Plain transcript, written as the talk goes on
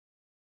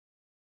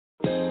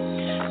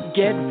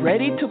Get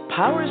ready to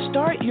power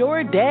start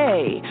your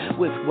day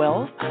with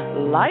wealth,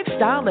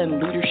 lifestyle,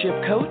 and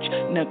leadership coach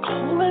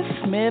Nicola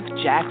Smith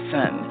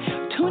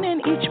Jackson. Tune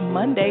in each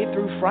Monday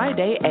through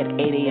Friday at 8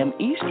 a.m.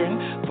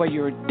 Eastern for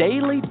your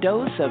daily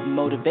dose of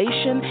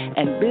motivation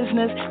and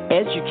business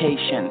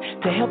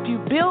education to help you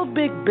build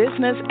big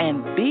business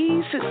and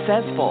be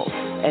successful.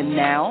 And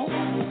now,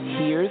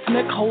 here's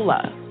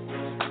Nicola.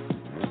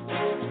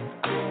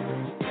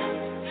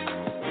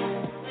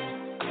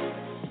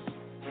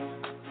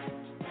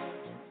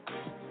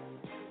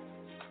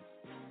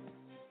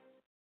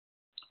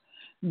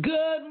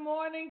 Good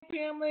morning,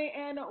 family,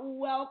 and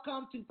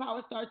welcome to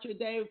Power Start Your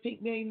Day with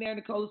Pink Millionaire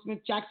Nicola Smith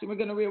Jackson. We're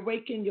going to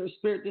reawaken your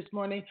spirit this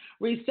morning,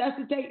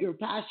 resuscitate your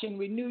passion,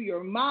 renew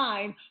your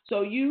mind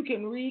so you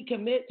can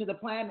recommit to the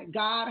plan that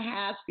God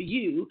has for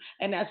you,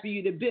 and that's for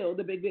you to build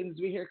the big business.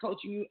 We're here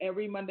coaching you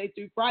every Monday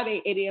through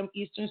Friday, 8 a.m.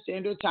 Eastern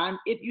Standard Time.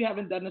 If you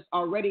haven't done this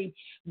already,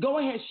 go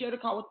ahead, share the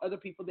call with other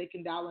people. They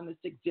can dial in the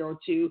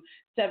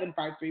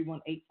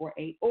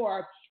 602-753-1848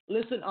 or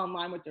listen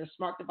online with their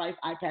smart device,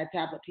 iPad,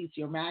 tablet,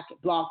 PC, or Mac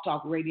at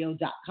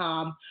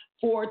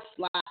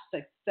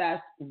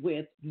blogtalkradio.com/success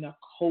with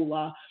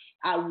Nicola.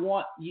 I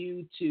want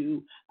you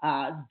to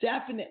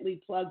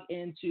definitely plug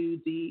into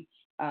the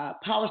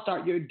Power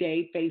Start Your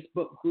Day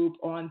Facebook group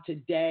on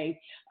today.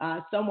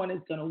 Someone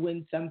is going to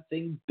win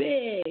something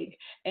big,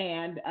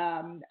 and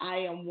I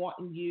am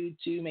wanting you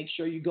to make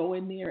sure you go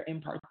in there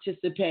and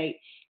participate,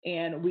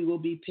 and we will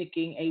be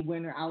picking a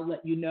winner. I'll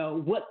let you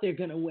know what they're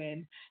going to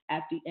win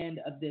at the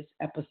end of this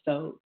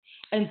episode.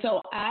 And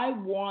so I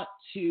want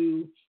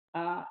to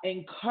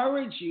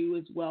encourage you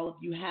as well, if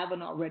you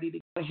haven't already, to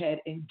go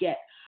ahead and get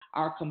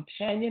our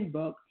companion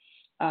book,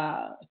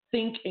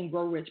 Think and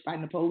Grow Rich by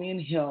Napoleon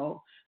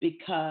Hill,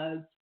 because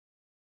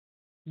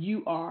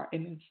you are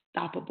an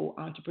unstoppable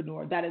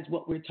entrepreneur. That is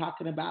what we're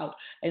talking about.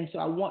 And so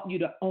I want you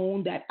to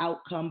own that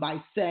outcome by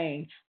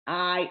saying,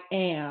 I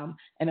am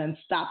an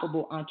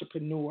unstoppable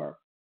entrepreneur.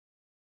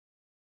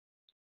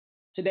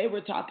 Today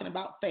we're talking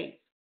about faith.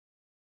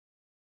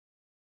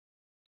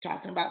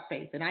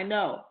 And I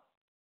know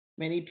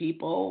many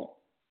people,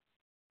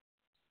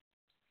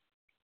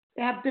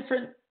 they have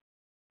different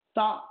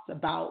thoughts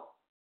about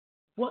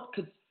what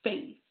could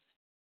faith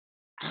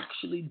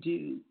actually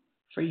do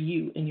for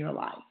you in your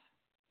life.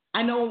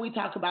 I know when we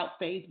talk about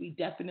faith, we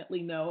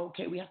definitely know,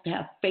 okay, we have to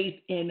have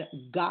faith in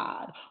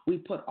God. We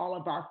put all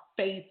of our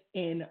faith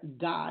in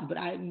God, but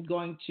I'm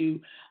going to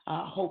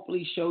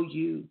hopefully show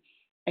you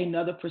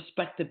another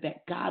perspective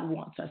that God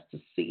wants us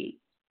to see,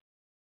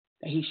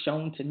 that He's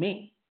shown to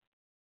me.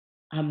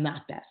 I'm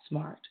not that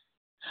smart.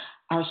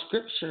 Our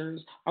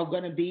scriptures are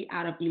going to be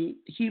out of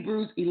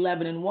Hebrews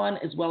 11:1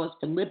 as well as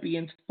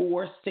Philippians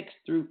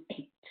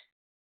 4:6-8.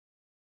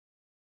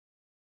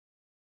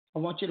 I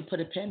want you to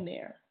put a pen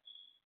there.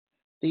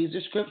 These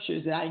are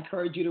scriptures that I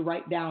encourage you to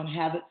write down,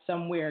 have it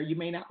somewhere. You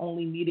may not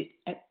only need it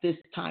at this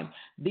time.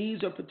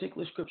 These are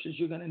particular scriptures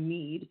you're going to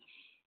need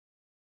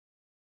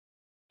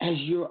as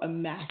you're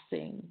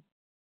amassing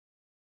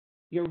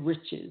your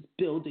riches,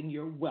 building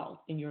your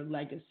wealth and your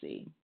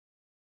legacy.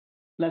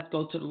 Let's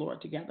go to the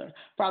Lord together.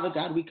 Father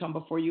God, we come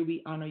before you.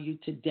 We honor you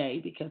today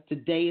because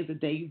today is the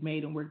day you've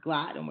made, and we're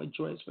glad and we're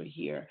joyous we're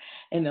here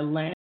in the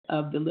land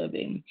of the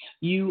living.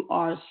 You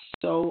are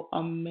so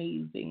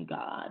amazing,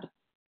 God.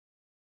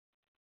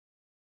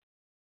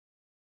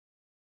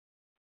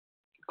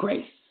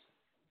 Grace.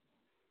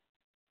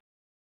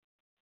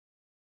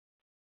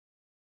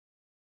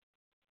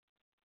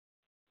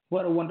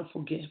 What a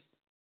wonderful gift.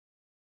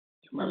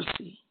 Your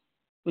mercy,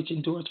 which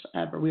endures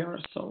forever. We are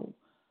so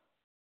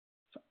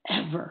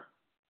forever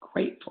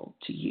grateful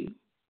to you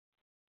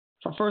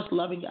for first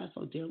loving us,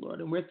 oh dear Lord.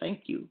 And we're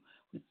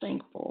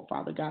thankful,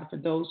 Father God, for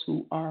those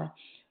who are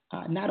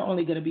not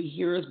only going to be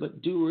hearers,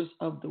 but doers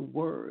of the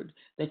word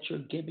that you're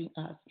giving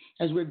us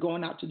as we're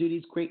going out to do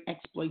these great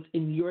exploits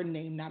in your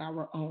name, not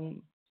our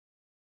own.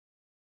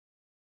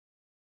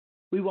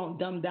 We won't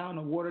dumb down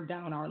or water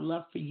down our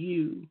love for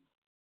you,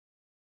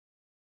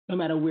 no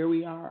matter where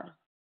we are.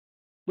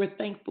 We're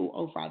thankful,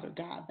 oh Father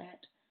God,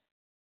 that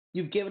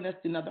you've given us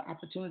another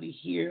opportunity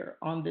here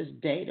on this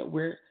day, that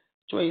we're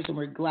joyous and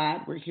we're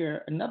glad we're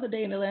here another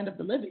day in the land of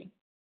the living.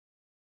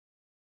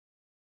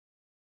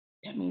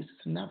 That means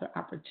it's another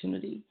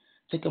opportunity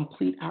to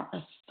complete our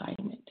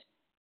assignment.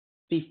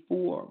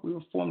 Before we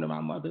were formed in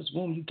our mother's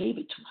womb, you gave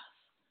it to us.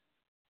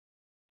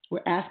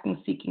 We're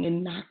asking, seeking,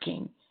 and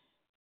knocking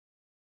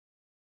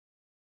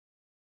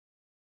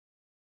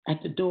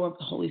at the door of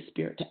the Holy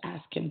Spirit to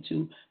ask him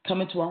to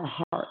come into our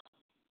heart,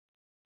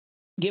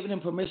 giving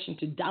him permission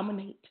to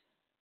dominate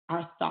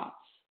our thoughts.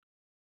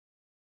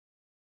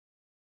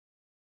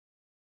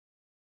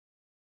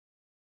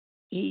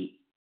 He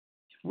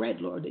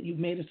read, Lord, that you've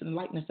made us in the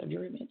likeness of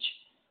your image.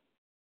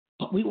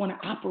 But we want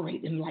to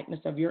operate in the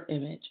likeness of your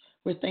image.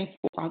 We're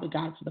thankful, Father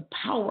God, for the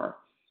power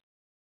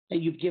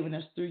that you've given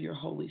us through your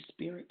Holy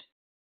Spirit.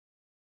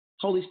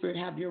 Holy Spirit,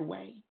 have your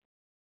way.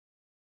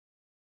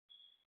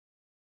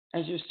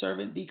 As your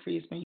servant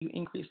decreased, may you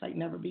increase like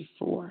never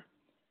before.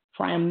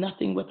 For I am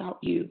nothing without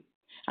you.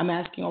 I'm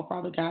asking, oh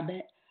Father God,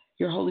 that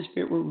your Holy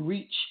Spirit will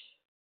reach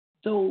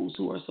those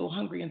who are so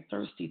hungry and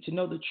thirsty to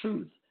know the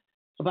truth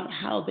about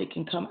how they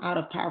can come out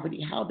of poverty,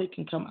 how they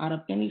can come out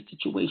of any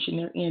situation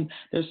they're in,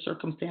 their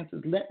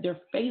circumstances. Let their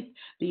faith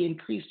be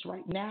increased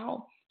right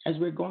now as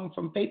we're going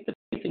from faith to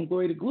faith and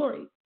glory to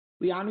glory.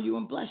 We honor you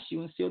and bless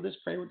you and seal this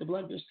prayer with the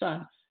blood of your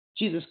Son,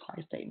 Jesus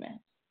Christ. Amen.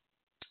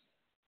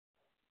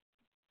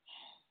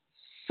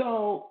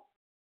 So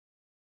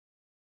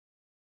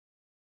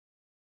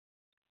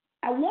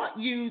I want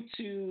you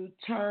to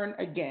turn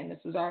again. This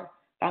is our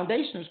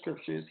foundational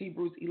scriptures,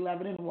 Hebrews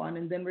 11:1,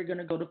 and then we're going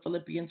to go to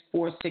Philippians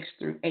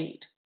 4:6-8.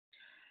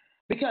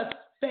 Because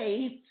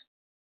faith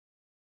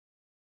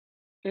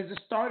is the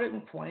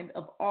starting point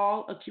of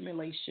all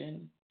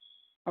accumulation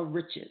of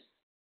riches.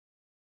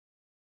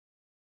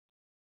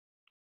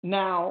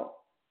 Now,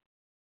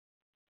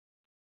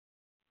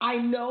 I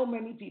know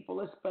many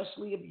people,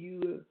 especially if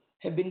you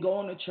have been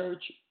going to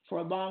church for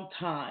a long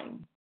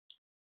time,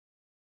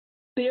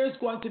 there's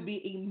going to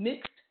be a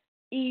mixed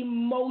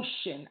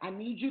emotion. I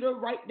need you to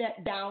write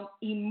that down,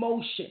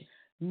 emotion.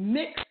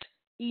 Mixed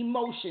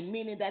emotion,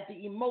 meaning that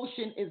the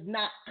emotion is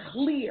not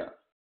clear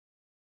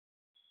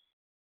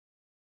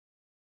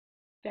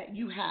that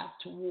you have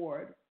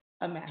toward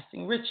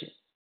amassing riches.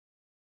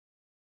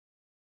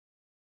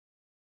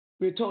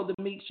 We're told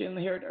the meek shall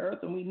inherit the earth,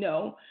 and we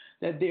know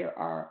that there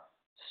are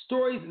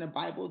stories in the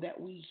Bible that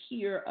we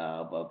hear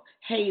of,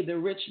 hey, the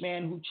rich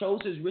man who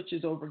chose his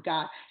riches over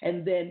God,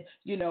 and then,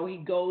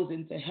 he goes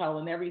into hell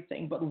and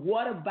everything. But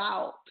what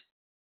about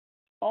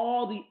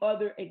all the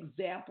other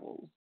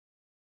examples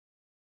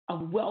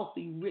of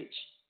wealthy, rich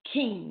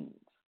kings,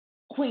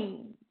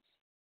 queens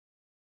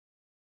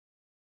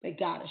that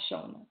God has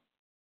shown us?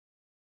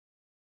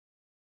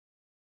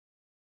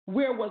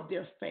 Where was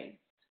their faith?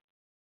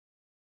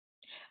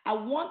 I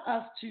want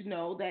us to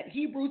know that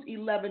Hebrews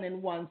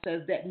 11:1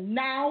 says that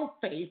now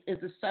faith is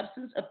the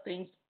substance of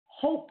things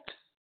hoped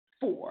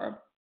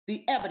for,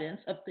 the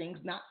evidence of things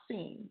not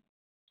seen.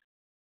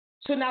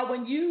 So now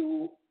when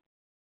you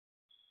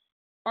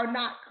are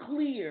not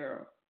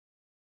clear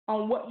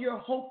on what you're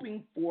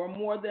hoping for,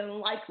 more than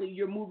likely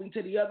you're moving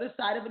to the other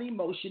side of an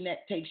emotion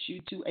that takes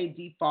you to a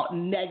default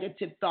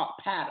negative thought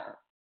pattern.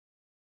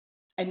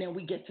 And then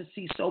we get to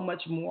see so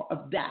much more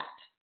of that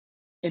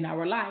in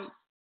our life.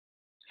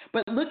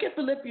 But look at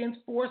Philippians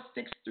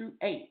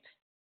 4:6-8.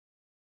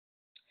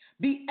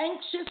 Be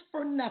anxious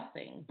for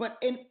nothing, but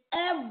in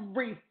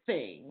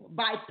everything,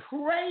 by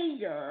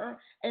prayer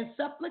and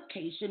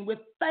supplication with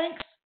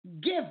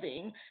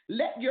thanksgiving,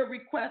 let your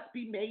requests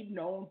be made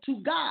known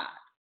to God.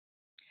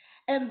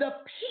 And the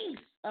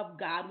peace of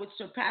God, which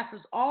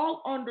surpasses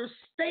all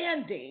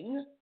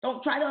understanding,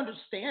 don't try to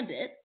understand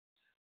it,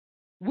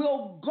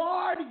 will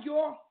guard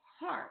your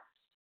heart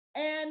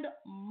and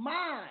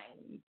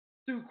mind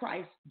through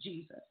Christ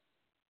Jesus.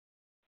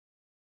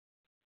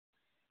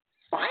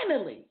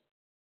 Finally,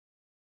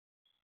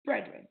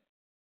 brethren,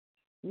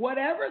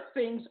 whatever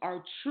things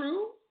are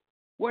true,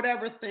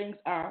 whatever things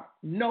are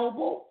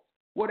noble,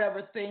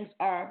 whatever things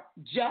are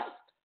just,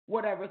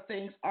 whatever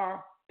things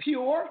are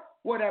pure,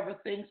 whatever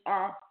things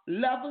are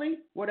lovely,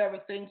 whatever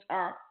things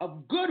are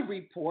of good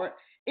report,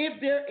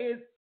 if there is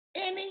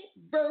any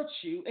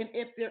virtue and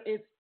if there is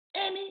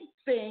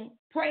anything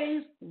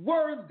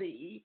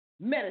praiseworthy,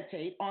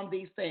 meditate on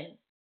these things.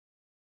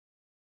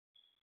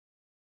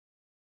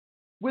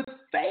 With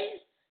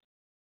faith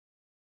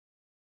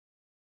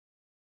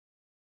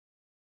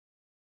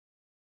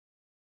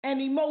and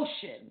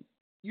emotion,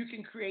 you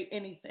can create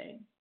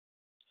anything.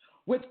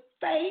 With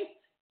faith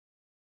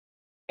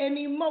and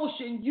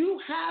emotion, you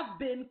have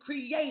been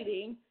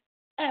creating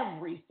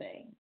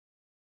everything.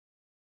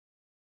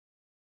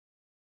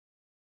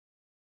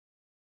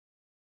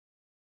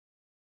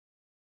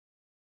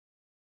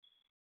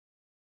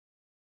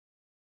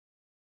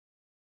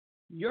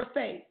 Your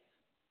faith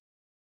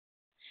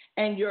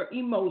and your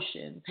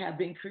emotions have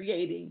been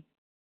creating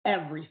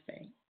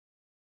everything.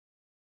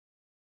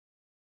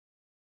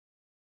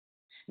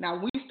 Now,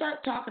 we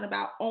start talking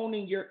about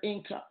owning your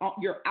income,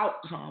 your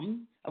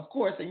outcome, of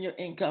course, and your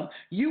income.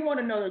 You want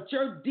to know that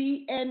your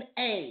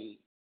DNA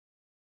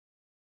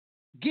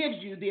gives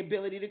you the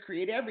ability to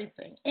create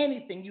everything,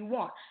 anything you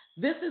want.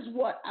 This is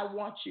what I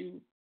want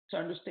you to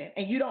understand.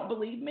 And you don't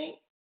believe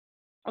me?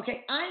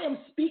 Okay, I am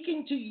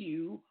speaking to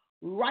you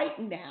right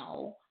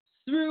now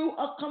through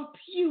a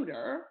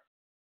computer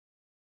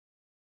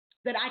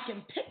that I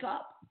can pick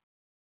up,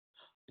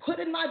 put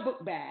in my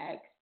book bag,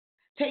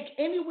 take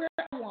anywhere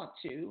I want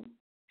to.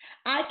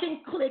 I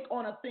can click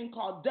on a thing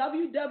called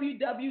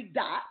www.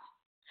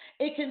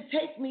 It can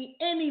take me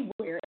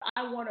anywhere. If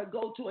I want to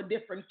go to a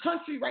different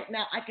country right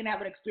now, I can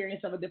have an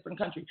experience of a different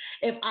country.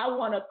 If I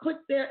want to click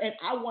there and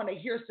I want to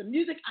hear some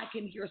music, I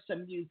can hear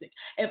some music.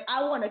 If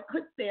I want to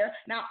click there,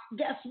 now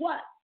guess what?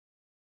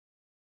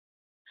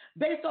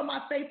 Based on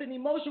my faith and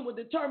emotion will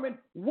determine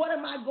what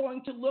am I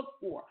going to look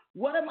for?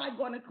 What am I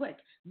going to click?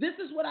 This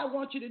is what I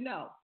want you to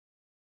know.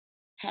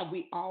 Have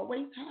we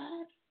always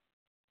had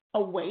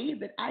a way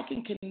that I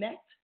can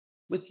connect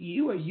with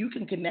you or you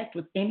can connect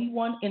with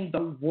anyone in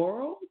the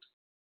world,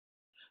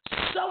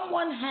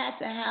 someone had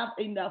to have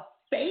enough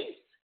faith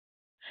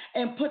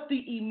and put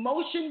the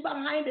emotion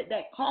behind it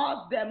that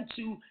caused them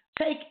to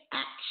take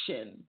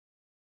action.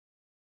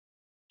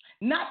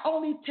 Not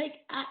only take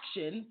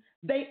action,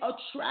 they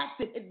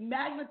attracted, it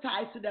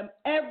magnetized to them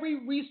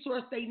every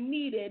resource they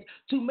needed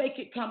to make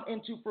it come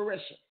into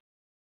fruition.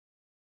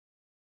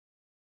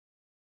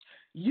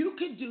 You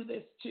can do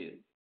this too.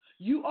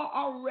 You are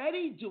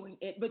already doing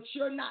it, but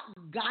you're not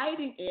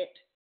guiding it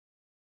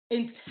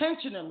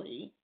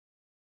intentionally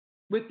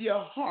with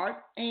your heart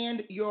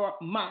and your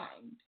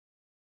mind.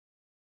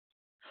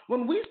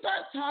 When we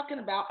start talking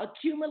about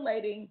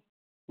accumulating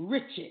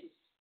riches,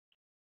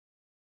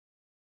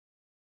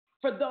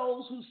 for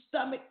those whose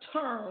stomach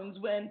turns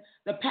when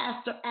the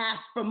pastor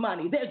asks for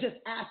money, they're just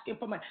asking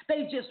for money.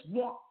 They just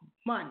want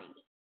money.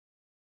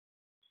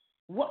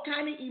 What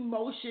kind of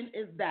emotion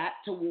is that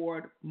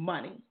toward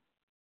money?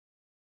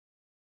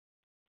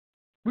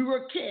 We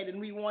were a kid and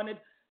we wanted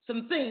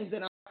some things,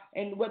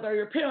 and whether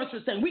your parents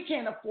were saying, we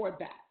can't afford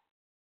that.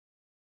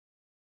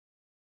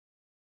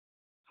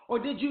 Or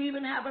did you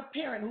even have a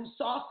parent who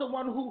saw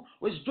someone who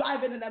was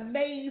driving an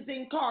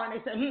amazing car and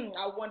they said,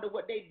 I wonder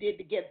what they did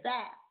to get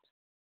that?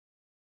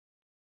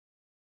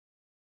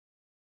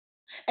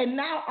 And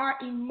now our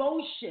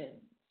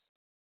emotions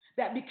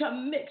that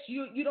become mixed,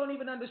 you don't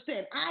even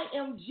understand. I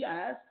am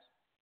just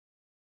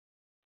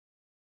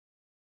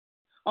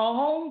a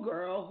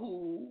homegirl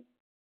who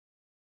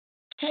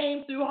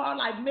came through hard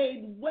life,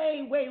 made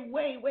way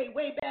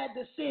bad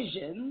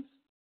decisions,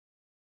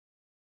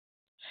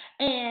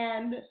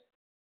 and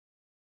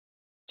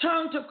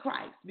turned to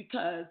Christ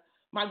because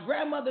my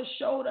grandmother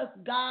showed us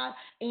God,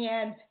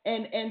 and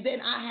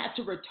then I had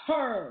to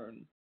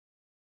return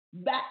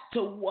back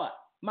to what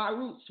my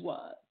roots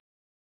was.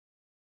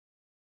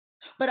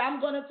 But I'm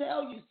going to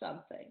tell you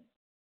something.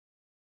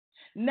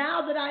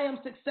 Now that I am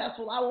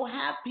successful, I will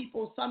have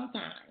people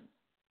sometimes,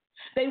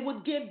 they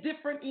would give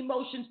different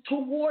emotions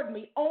toward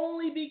me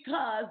only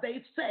because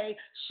they say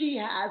she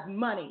has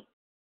money.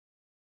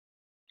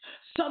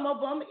 Some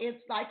of them,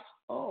 it's like,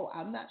 oh,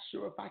 I'm not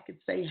sure if I could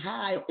say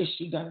hi, or is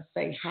she going to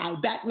say hi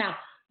back? Now,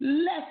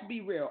 let's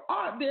be real.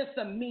 Aren't there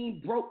some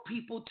mean, broke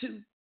people too?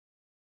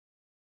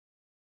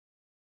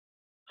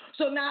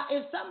 So now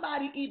if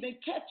somebody even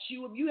catch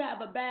you, if you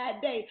have a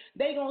bad day,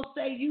 they going to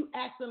say you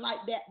acting like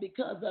that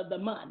because of the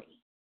money.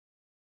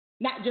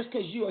 Not just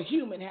because you're a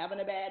human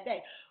having a bad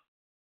day.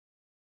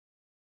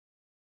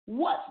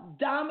 What's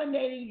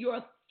dominating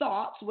your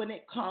thoughts when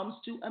it comes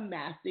to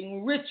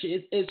amassing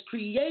riches is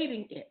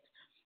creating it.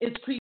 It's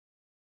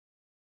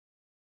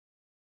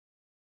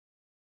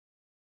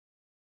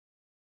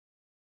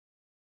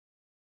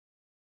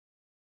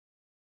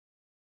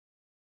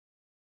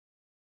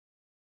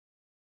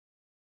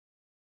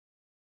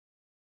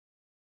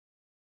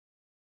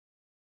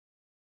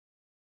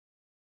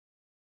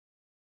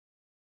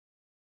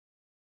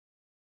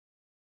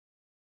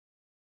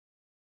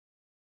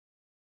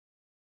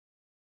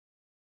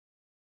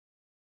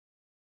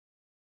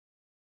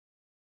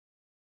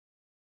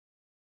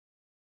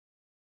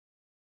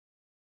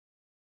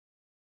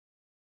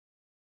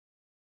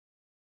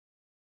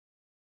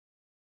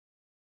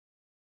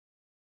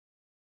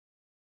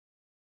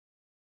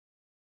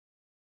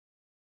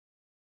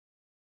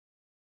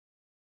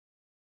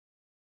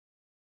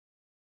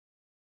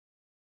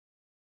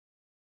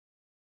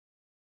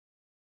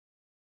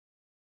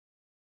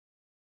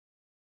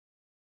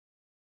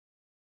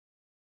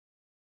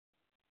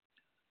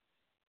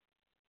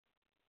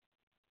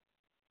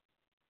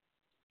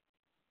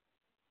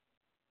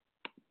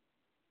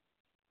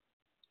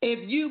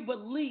if you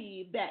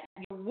believe that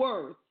your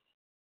worth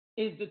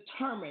is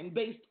determined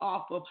based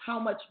off of how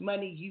much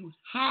money you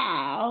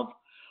have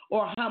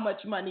or how much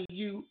money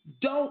you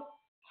don't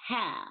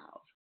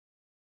have,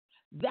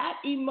 that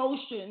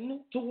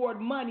emotion toward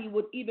money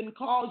would even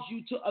cause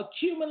you to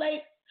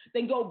accumulate,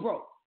 then go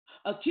broke.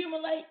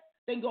 Accumulate,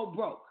 then go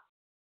broke.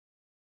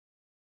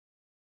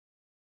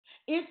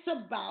 It's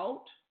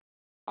about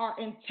our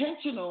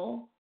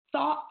intentional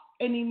thoughts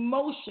and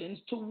emotions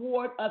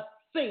toward a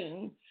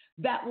thing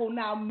that will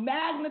now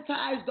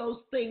magnetize those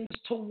things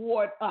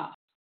toward us.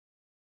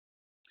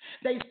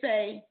 They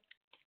say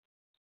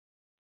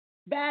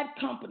bad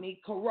company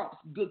corrupts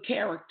good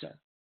character.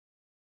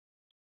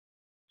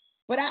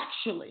 But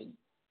actually,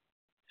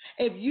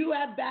 if you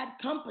have bad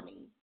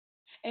company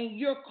and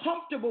you're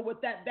comfortable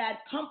with that bad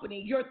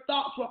company, your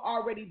thoughts were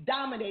already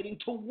dominating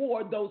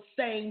toward those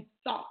same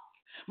thoughts.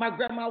 My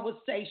grandma would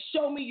say,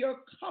 show me your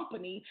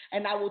company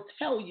and I will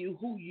tell you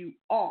who you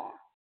are.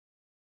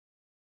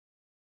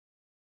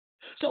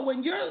 So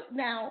when you're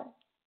now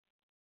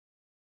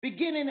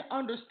beginning to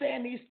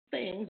understand these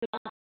things,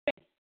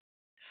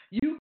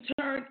 you can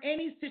turn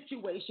any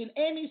situation,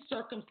 any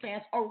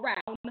circumstance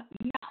around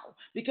now.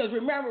 Because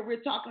remember,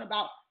 we're talking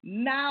about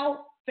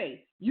now faith.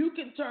 You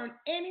can turn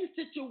any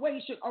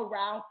situation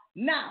around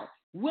now.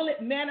 Will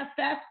it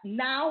manifest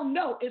now?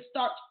 No, it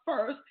starts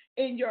first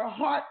in your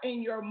heart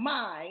and your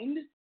mind.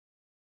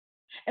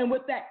 And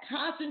with that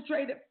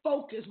concentrated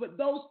focus, with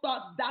those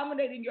thoughts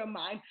dominating your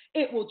mind,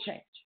 it will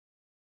change.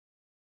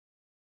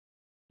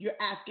 You're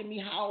asking me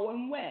how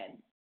and when.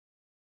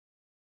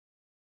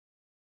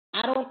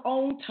 I don't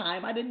own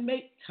time. I didn't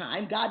make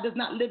time. God does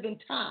not live in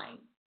time.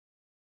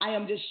 I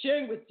am just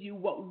sharing with you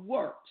what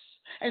works.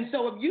 And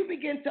so if you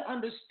begin to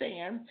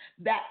understand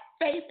that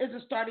faith is the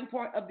starting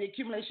point of the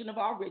accumulation of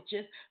our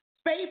riches,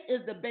 faith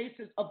is the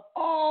basis of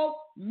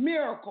all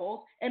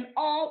miracles and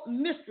all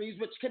mysteries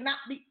which cannot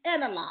be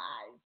analyzed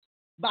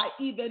by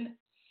even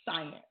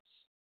science.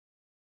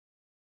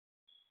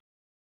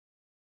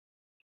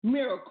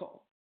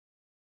 Miracle.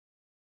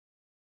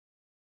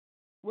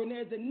 When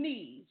there's a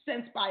need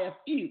sensed by a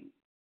few,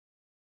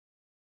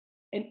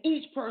 and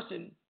each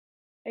person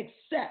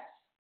accepts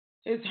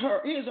his or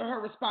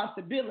her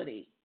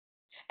responsibility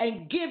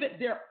and give it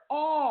their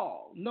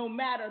all, no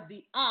matter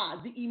the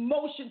odds. The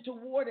emotion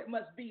toward it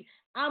must be,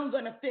 I'm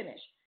going to finish.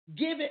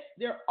 Give it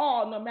their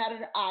all, no matter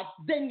the odds.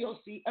 Then you'll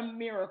see a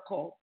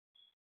miracle.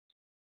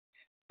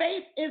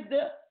 Faith is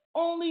the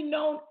only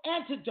known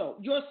antidote,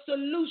 your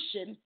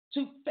solution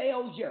to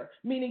failure,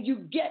 meaning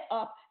you get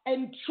up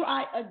and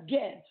try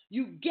again.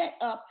 You get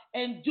up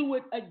and do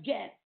it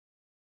again.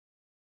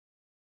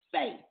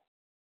 Faith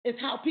is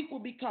how people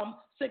become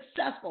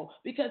successful,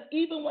 because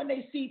even when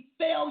they see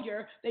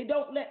failure, they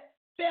don't let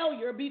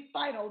failure be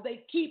final.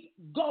 They keep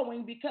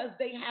going because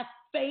they have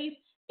faith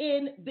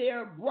in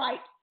their bright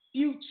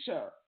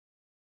future.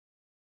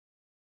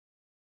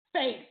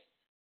 Faith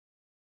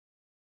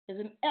is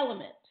an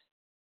element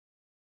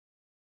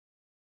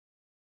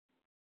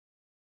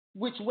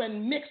which,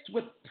 when mixed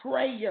with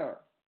prayer,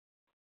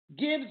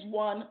 gives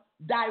one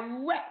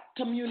direct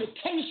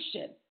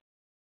communication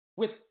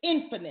with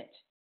infinite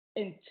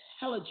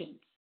intelligence.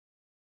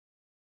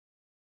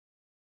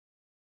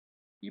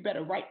 You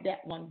better write that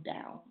one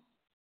down.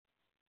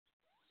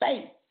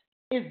 Faith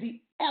is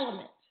the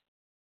element,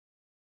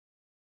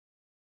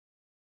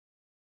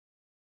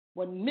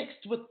 when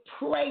mixed with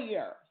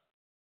prayer,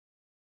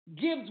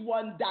 gives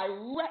one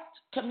direct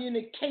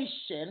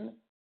communication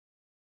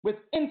with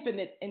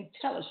infinite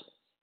intelligence.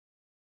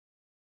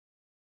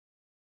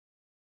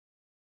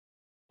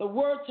 The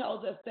word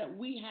tells us that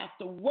we have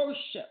to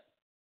worship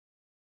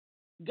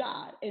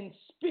God in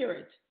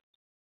spirit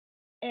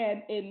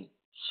and in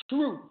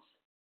truth.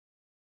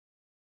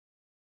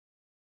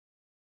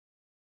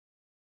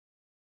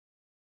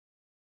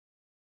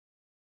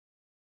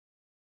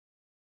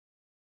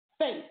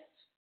 Faith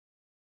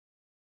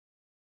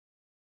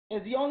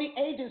is the only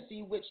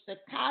agency which the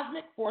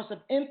cosmic force of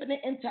infinite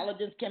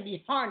intelligence can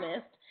be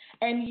harnessed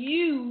and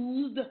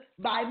used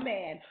by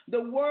man.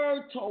 The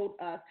word told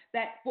us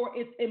that for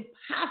it's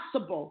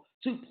impossible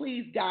to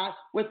please God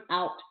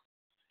without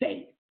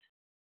faith.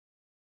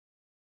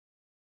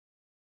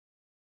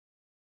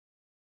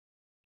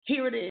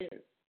 Here it is.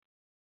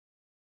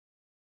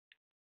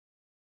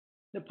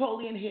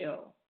 Napoleon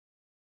Hill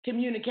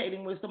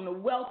communicating with some of the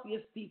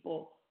wealthiest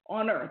people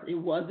on earth. It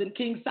wasn't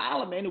King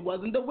Solomon, it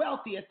wasn't the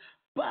wealthiest,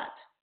 but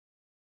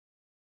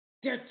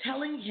they're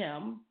telling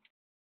him,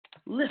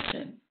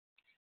 listen,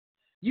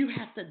 you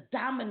have to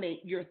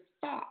dominate your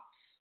thoughts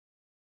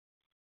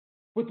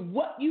with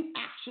what you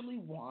actually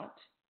want,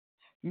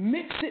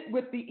 mix it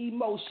with the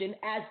emotion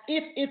as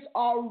if it's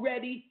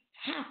already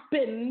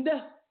happened,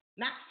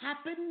 not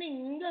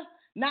happening,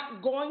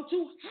 not going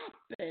to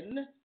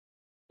happen,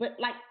 but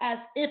like as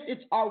if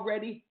it's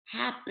already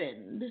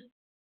happened.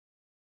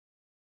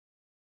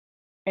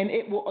 And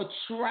it will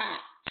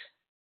attract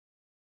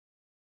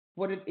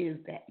what it is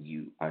that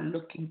you are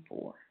looking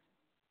for,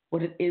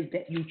 what it is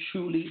that you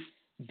truly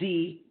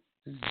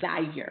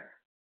desire.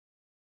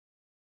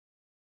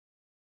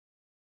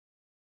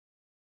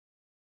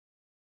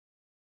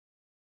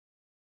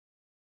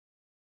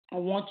 I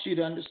want you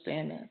to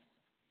understand this.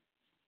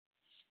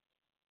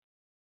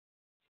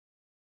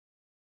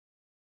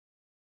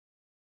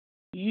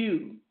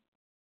 You,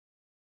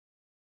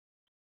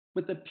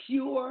 with a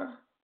pure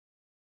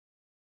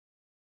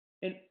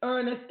and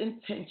earnest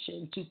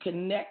intention to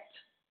connect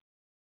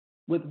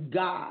with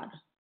God,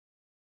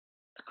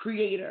 the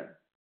creator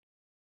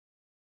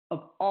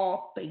of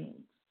all things,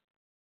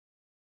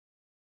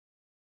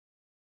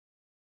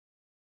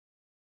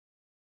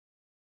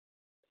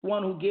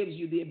 one who gives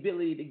you the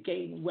ability to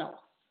gain wealth,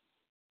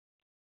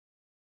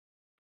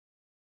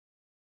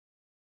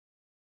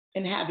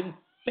 and having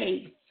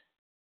faith,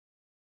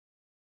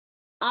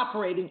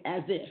 operating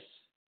as if.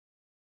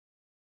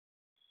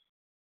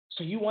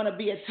 So you want to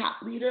be a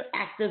top leader?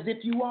 Act as if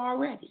you are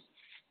already.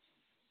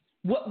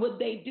 What would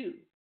they do?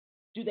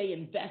 Do they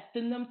invest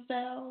in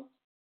themselves?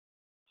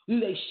 Do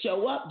they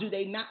show up? Do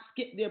they not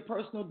skip their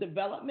personal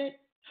development?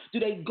 Do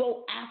they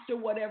go after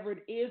whatever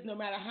it is, no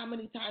matter how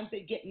many times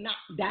they get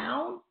knocked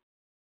down?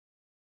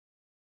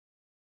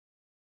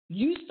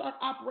 You start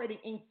operating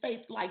in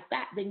faith like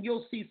that, then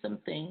you'll see some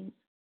things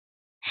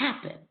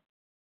happen.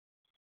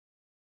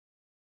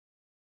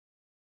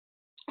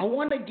 I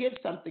want to give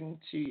something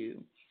to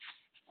you.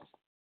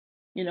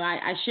 You know,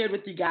 I shared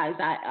with you guys,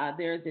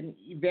 there's an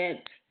event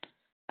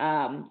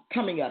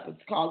coming up.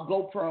 It's called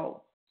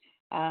GoPro.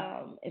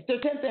 It's their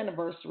 10th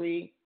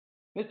anniversary.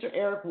 Mr.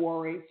 Eric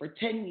Worre, for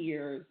 10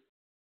 years,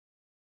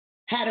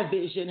 had a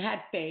vision, had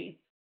faith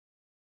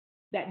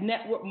that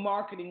network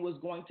marketing was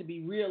going to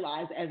be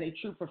realized as a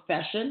true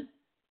profession.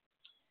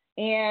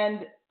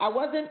 And I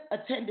wasn't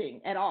attending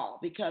at all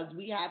because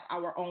we have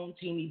our own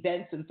team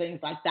events and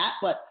things like that.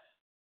 But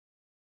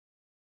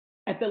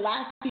at the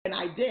last event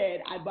I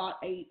did, I bought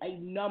a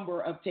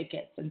number of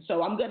tickets. And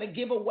so I'm going to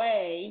give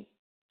away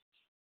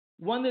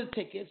one of the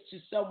tickets to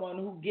someone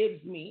who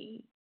gives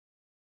me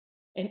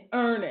an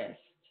earnest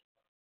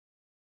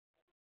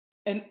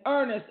and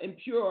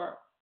pure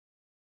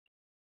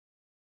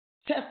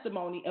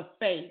testimony of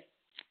faith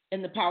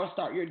in the Power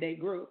Start Your Day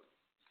group.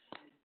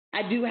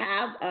 I do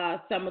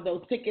have some of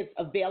those tickets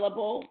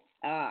available.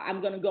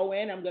 I'm going to go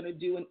in. I'm going to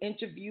do an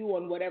interview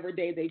on whatever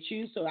day they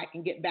choose so I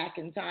can get back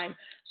in time.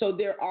 So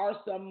there are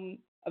some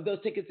of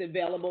those tickets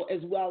available,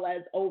 as well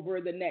as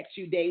over the next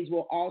few days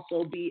we'll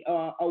also be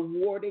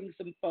awarding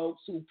some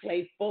folks who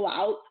play full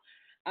out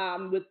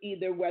with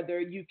either whether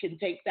you can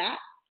take that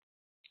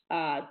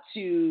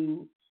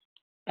to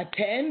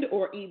attend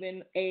or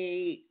even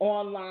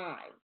online.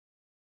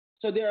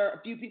 So there are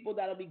a few people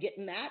that'll be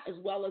getting that, as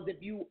well as if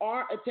you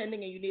are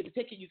attending and you need a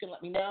ticket, you can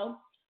let me know.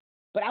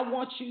 But I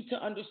want you to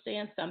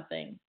understand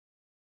something.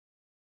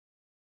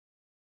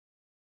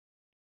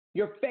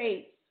 Your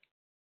faith,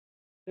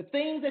 the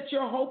things that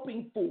you're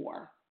hoping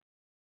for,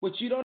 which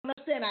you don't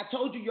understand, I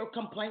told you your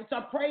complaints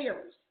are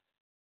prayers.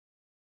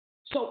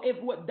 So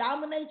if what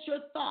dominates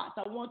your thoughts,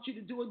 I want you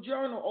to do a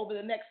journal over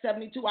the next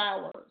 72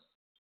 hours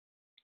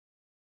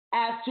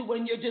as to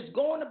when you're just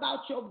going about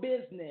your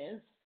business,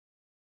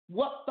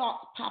 what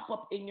thoughts pop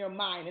up in your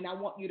mind, and I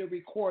want you to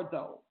record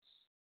those.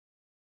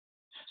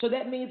 So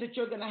that means that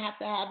you're going to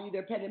have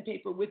either pen and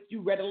paper with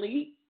you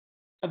readily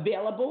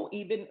available,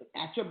 even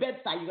at your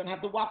bedside. You're going to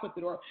have to walk with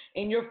it, or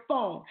in your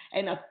phone,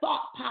 and a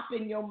thought pop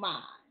in your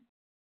mind.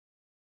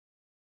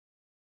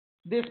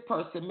 This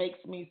person makes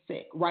me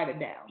sick. Write it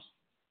down.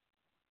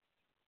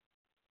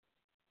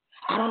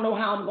 I don't know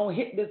how I'm going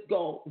to hit this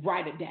goal.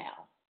 Write it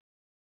down.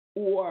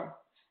 Or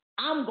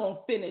I'm going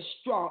to finish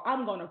strong.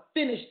 I'm going to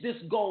finish this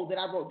goal that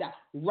I wrote down.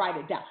 Write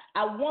it down.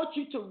 I want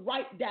you to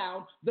write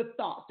down the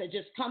thoughts that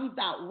just comes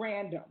out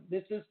random.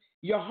 This is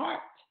your heart.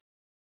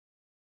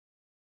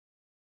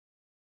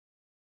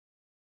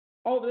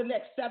 Over the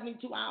next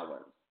 72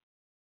 hours.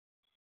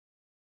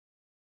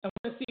 I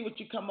want to see what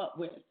you come up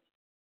with.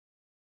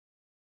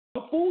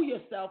 Don't fool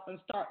yourself and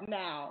start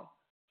now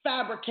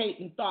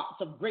fabricating thoughts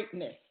of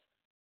greatness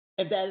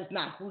if that is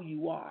not who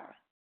you are.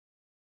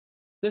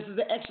 This is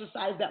an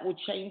exercise that will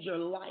change your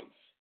life.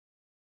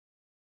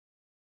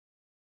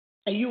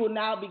 And you will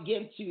now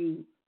begin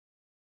to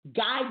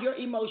guide your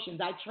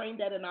emotions. I trained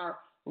that in our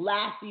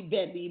last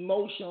event, the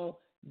emotional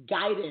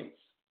guidance.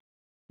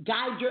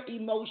 Guide your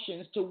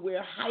emotions to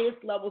where highest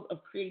levels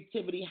of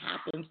creativity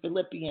happens.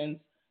 Philippians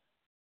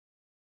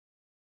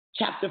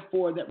chapter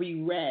 4 that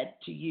we read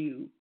to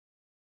you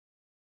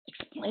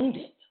explained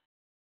it.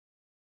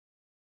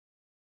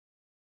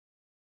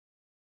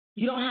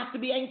 You don't have to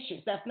be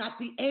anxious. That's not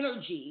the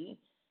energy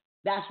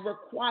that's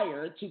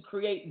required to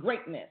create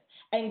greatness.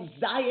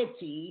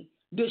 Anxiety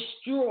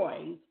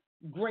destroys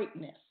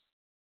greatness.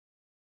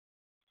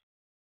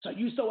 So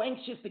you're so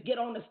anxious to get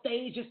on the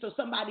stage just so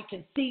somebody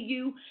can see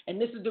you, and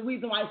this is the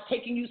reason why it's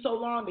taking you so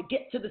long to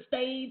get to the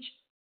stage.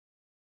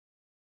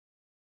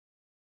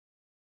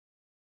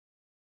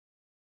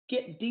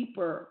 Get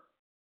deeper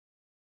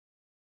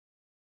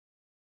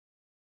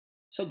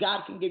so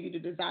God can give you the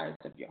desires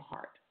of your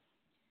heart.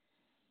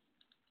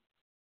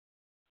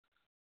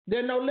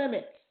 There are no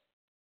limits.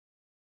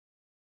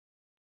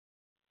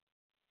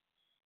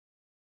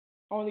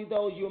 Only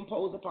those you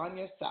impose upon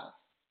yourself.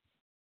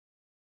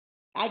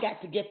 I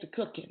got to get to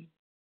cooking.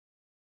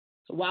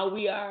 So while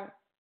we are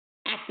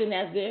acting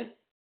as if,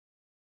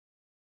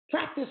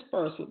 practice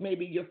first with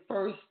maybe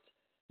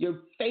your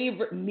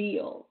favorite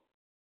meal.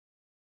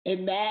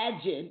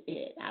 Imagine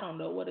it. I don't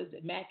know, what is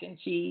it? Mac and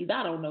cheese.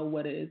 I don't know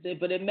what it is,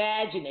 but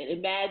imagine it.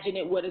 Imagine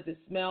it. What does it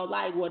smell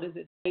like? What does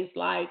it taste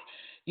like?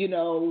 You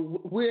know,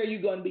 where are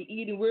you going to be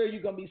eating? Where are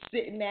you going to be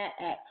sitting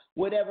at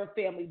whatever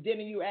family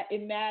dinner you're at?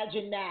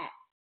 Imagine that.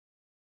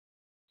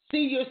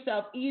 See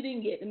yourself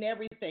eating it and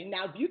everything.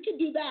 Now, if you can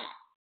do that,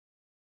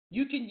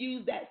 you can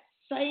use that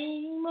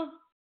same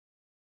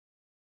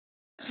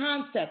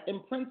concept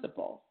and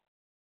principle.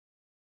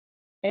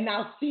 And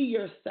now see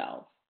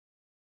yourself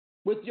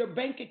with your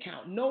bank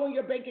account, knowing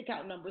your bank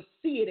account number,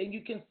 see it, and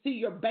you can see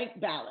your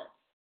bank balance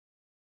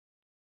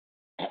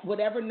at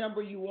whatever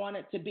number you want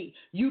it to be.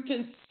 You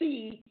can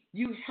see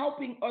you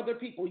helping other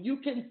people. You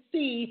can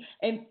see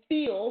and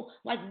feel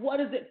like, what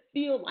does it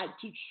feel like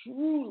to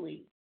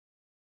truly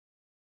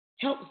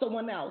help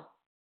someone else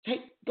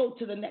go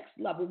to the next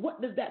level?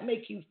 What does that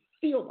make you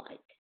feel like?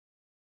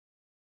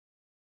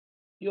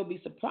 You'll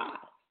be surprised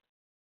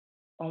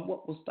on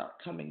what will start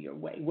coming your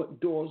way, what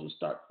doors will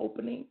start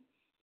opening,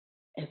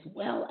 as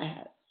well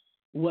as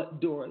what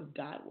doors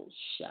God will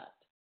shut.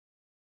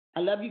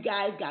 I love you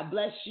guys. God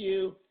bless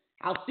you.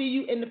 I'll see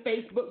you in the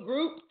Facebook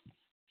group.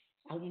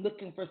 I'm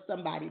looking for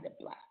somebody to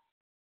bless.